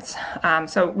experience.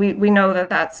 So we know that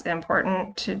that's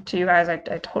important to you guys. I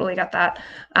totally get that.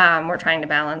 We're trying to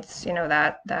balance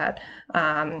that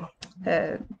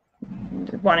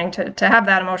wanting to have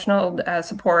that emotional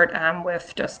support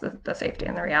with just the safety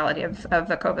and the reality of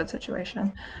the COVID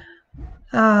situation.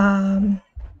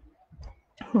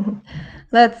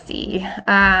 Let's see.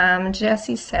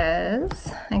 Jesse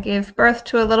says, I gave birth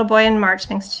to a little boy in March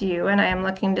thanks to you, and I am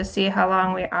looking to see how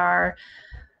long we are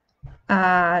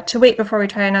to wait before we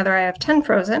try another. I have 10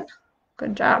 frozen.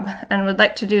 Good job. And would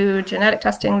like to do genetic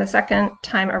testing the second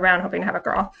time around, hoping to have a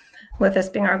girl. With this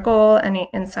being our goal, any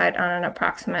insight on an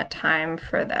approximate time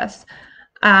for this?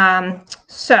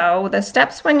 So the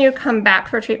steps when you come back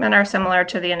for treatment are similar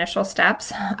to the initial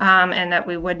steps, and that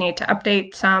we would need to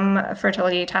update some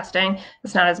fertility testing.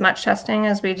 It's not as much testing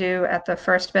as we do at the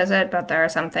first visit, but there are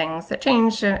some things that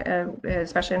change,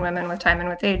 especially in women with time and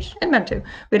with age, and men too.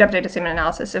 We'd update a semen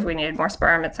analysis if we needed more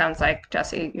sperm. It sounds like,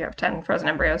 Jesse, you have 10 frozen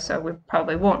embryos, so we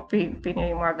probably won't be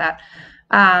needing more of that.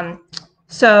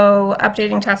 So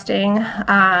updating testing,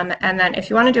 and then if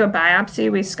you want to do a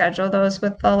biopsy, we schedule those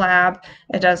with the lab.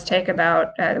 It does take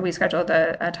about, we schedule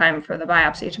a time for the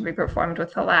biopsy to be performed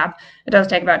with the lab. It does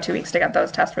take about 2 weeks to get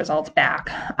those test results back.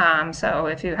 So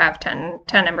if you have 10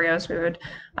 embryos, we would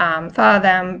thaw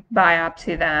them,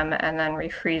 biopsy them, and then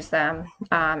refreeze them,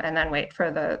 and then wait for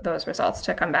those results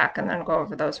to come back and then go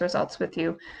over those results with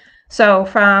you. So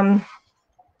from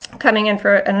coming in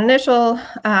for an initial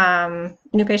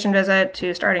new patient visit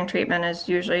to starting treatment is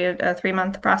usually a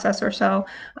 3-month process or so,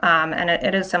 and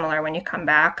it is similar when you come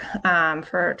back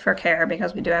for care,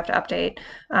 because we do have to update,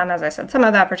 as I said, some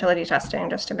of that fertility testing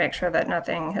just to make sure that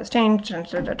nothing has changed and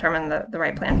to determine the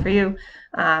right plan for you,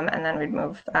 and then we'd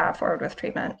move forward with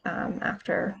treatment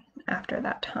after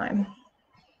that time.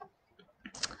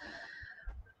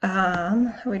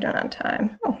 How are we doing on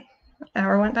time? Oh,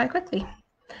 hour went by quickly.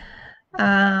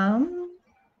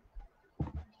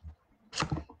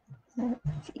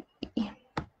 Let's see.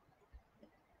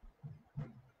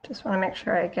 Just want to make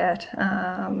sure I get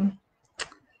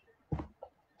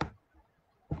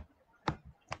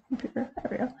computer. There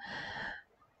we go.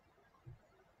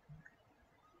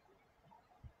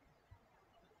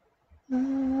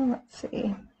 Let's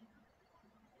see.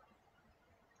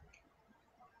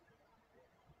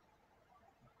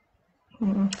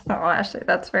 Oh, Ashley,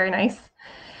 that's very nice.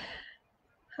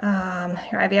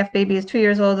 Your IVF baby is 2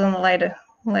 years old in the light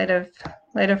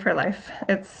of her life.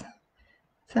 It's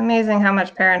It's amazing how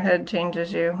much parenthood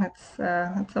changes you. It's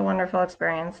a wonderful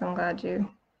experience. I'm glad you're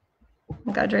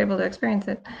able to experience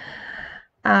it.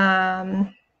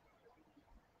 Never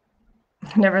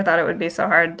thought it would be so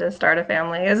hard to start a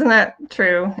family. Isn't that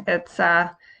true? It's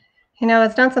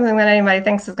it's not something that anybody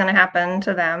thinks is going to happen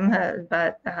to them,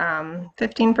 but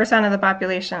 15% of the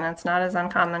population, it's not as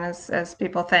uncommon as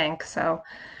people think. So,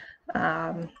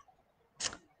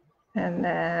 and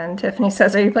then Tiffany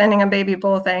says, are you planning a baby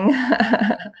bowl thing?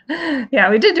 Yeah,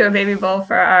 we did do a baby bowl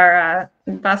for our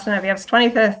Boston IVF's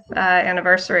 25th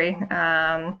anniversary.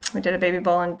 We did a baby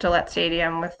bowl in Gillette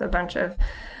Stadium with a bunch of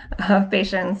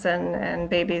patients and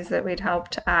babies that we'd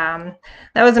helped. That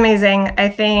was amazing. I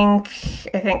think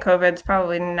COVID's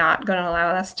probably not going to allow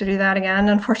us to do that again,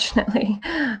 unfortunately,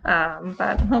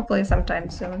 but hopefully sometime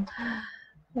soon.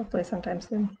 Let's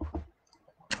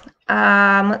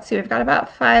see, we've got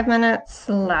about 5 minutes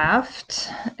left,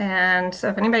 and so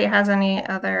if anybody has any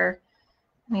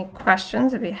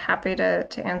questions, I'd be happy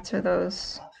to answer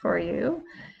those for you.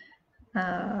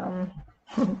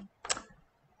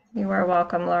 You are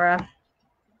welcome, Laura.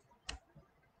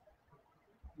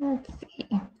 Let's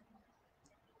see.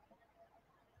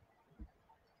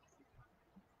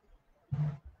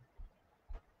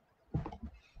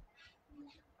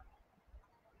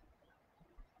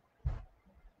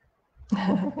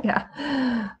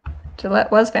 Yeah,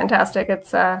 Gillette was fantastic.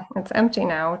 It's empty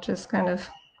now, which is kind of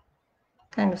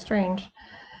strange.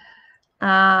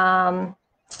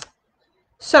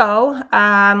 So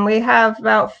we have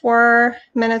about 4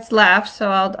 minutes left, so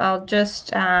I'll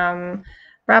just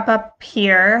wrap up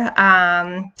here.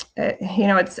 I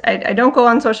don't go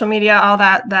on social media all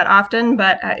that often,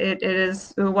 but it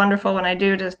is wonderful when I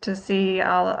do to see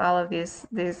all of these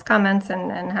comments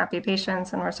and happy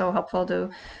patients, and we're so helpful to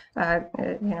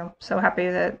so happy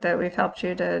that we've helped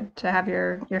you to have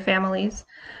your families.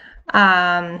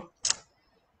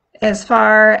 As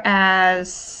far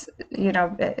as,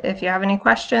 if you have any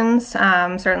questions,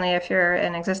 certainly if you're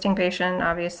an existing patient,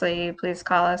 obviously, please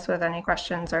call us with any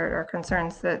questions or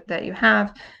concerns that you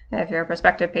have. If you're a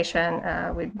prospective patient,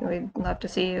 we'd love to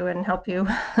see you and help you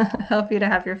help you to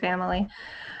have your family.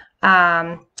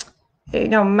 My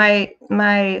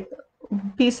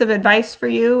piece of advice for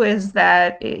you is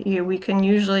that we can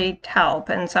usually help,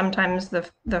 and sometimes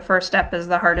the first step is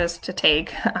the hardest to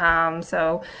take.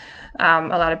 A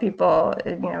lot of people,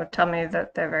 tell me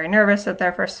that they're very nervous at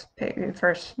their first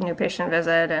new patient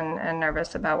visit and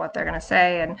nervous about what they're going to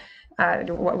say and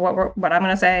what I'm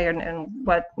going to say and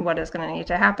what is going to need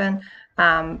to happen.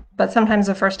 But sometimes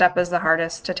the first step is the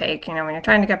hardest to take. When you're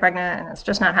trying to get pregnant and it's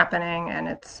just not happening, and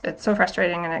it's so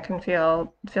frustrating, and it can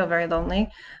feel very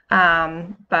lonely.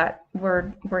 But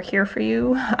we're here for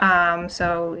you.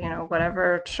 So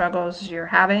whatever struggles you're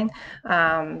having,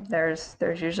 there's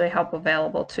usually help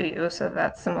available to you. So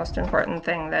that's the most important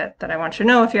thing that I want you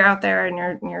to know. If you're out there and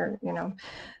you're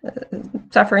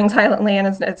suffering silently and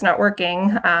it's not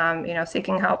working,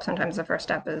 seeking help. Sometimes the first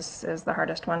step is the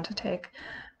hardest one to take.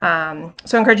 So I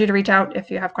encourage you to reach out if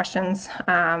you have questions.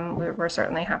 We're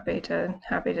certainly happy to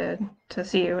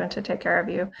see you and to take care of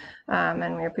you,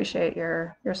 and we appreciate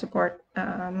your support,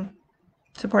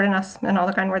 supporting us and all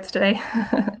the kind words today.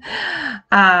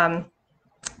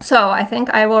 So I think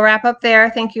I will wrap up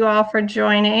there. Thank you all for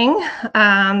joining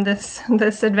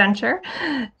this adventure,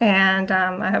 and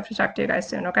I hope to talk to you guys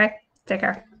soon. Okay, take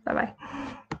care. Bye bye.